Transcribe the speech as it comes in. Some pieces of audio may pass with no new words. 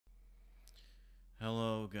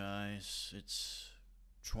Hello guys, it's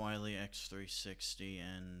Twiley X360,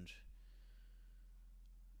 and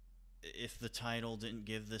if the title didn't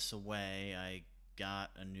give this away, I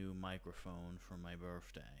got a new microphone for my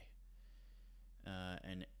birthday.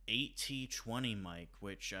 An AT20 mic,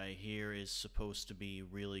 which I hear is supposed to be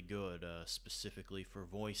really good, specifically for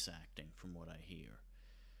voice acting, from what I hear.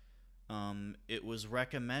 It was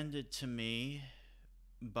recommended to me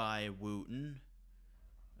by Wooten,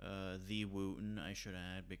 the Wooten, I should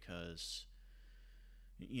add, because,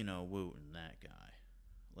 you know, Wooten, that guy.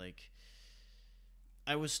 Like,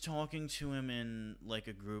 I was talking to him in, like,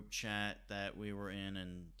 a group chat that we were in,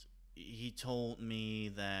 and he told me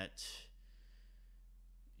that,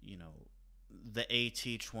 you know, the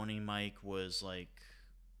AT20 mic was, like,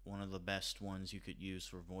 one of the best ones you could use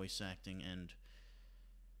for voice acting, and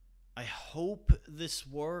I hope this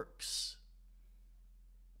works.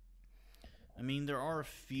 I mean, there are a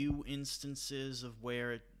few instances of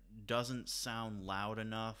where it doesn't sound loud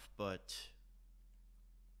enough, but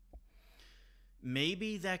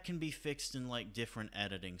maybe that can be fixed in like different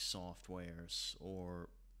editing softwares, or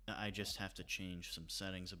I just have to change some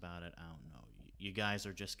settings about it. I don't know. You guys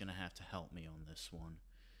are just gonna have to help me on this one.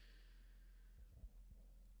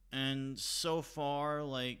 And so far,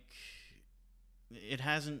 like, it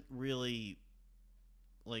hasn't really,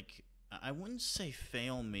 like, I wouldn't say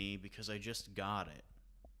fail me because I just got it.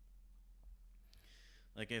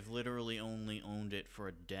 Like, I've literally only owned it for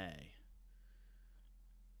a day.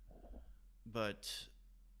 But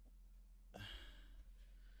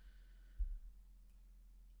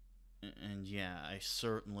and yeah, I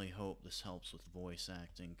certainly hope this helps with voice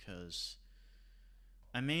acting, because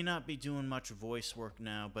I may not be doing much voice work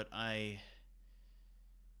now, but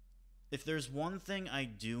if there's one thing I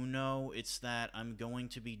do know, it's that I'm going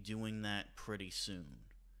to be doing that pretty soon.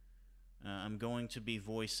 I'm going to be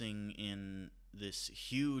voicing in this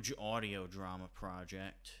huge audio drama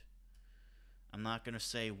project. I'm not going to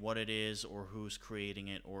say what it is or who's creating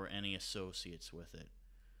it or any associates with it.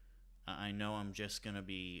 I know I'm just going to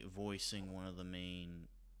be voicing one of the main,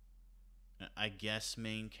 I guess,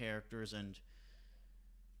 main characters, and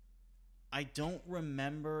I don't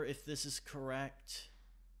remember if this is correct,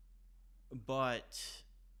 but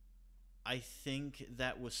I think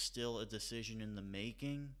that was still a decision in the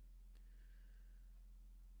making.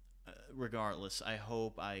 Regardless, I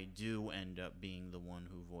hope I do end up being the one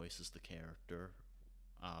who voices the character,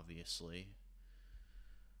 obviously.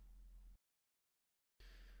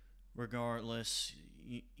 Regardless,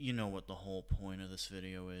 you know what the whole point of this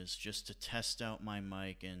video is, just to test out my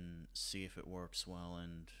mic and see if it works well,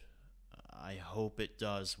 and I hope it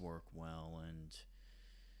does work well, and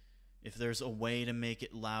if there's a way to make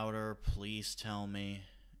it louder, please tell me,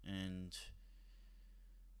 and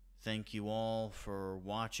thank you all for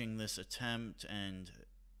watching this attempt, and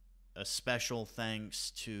a special thanks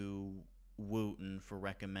to Wooten for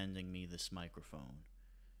recommending me this microphone.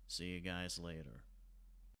 See you guys later.